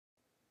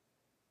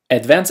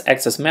Advanced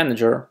Access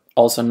Manager,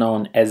 also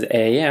known as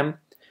AAM,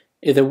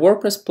 is a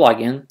WordPress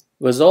plugin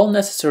with all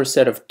necessary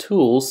set of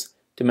tools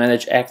to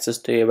manage access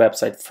to your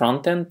website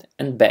frontend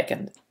and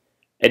backend.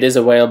 It is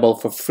available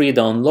for free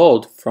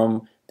download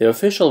from the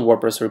official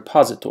WordPress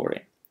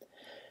repository.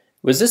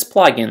 With this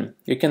plugin,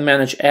 you can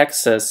manage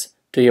access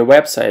to your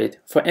website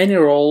for any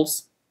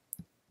roles,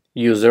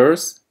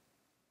 users,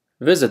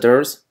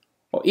 visitors,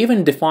 or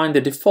even define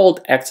the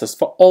default access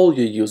for all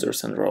your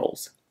users and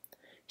roles.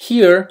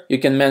 Here, you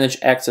can manage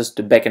access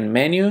to backend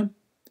menu,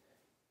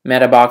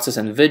 meta boxes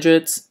and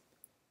widgets,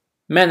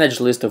 manage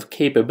list of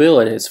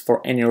capabilities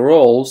for any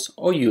roles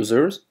or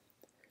users,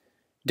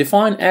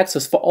 define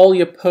access for all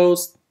your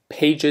posts,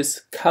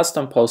 pages,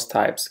 custom post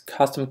types,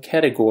 custom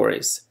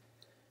categories.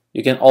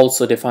 You can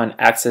also define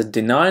access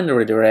deny and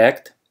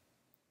redirect,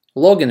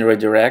 login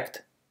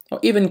redirect, or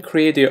even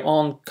create your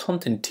own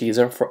content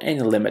teaser for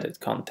any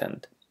limited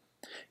content.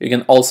 You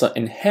can also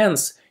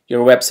enhance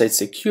your website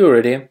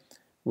security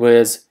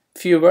with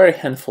few very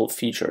handful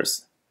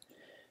features.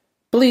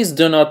 Please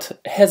do not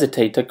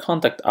hesitate to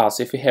contact us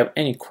if you have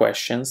any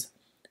questions.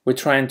 We're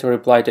trying to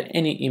reply to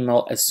any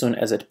email as soon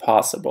as it's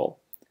possible.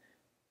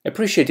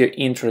 Appreciate your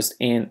interest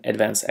in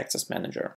Advanced Access Manager.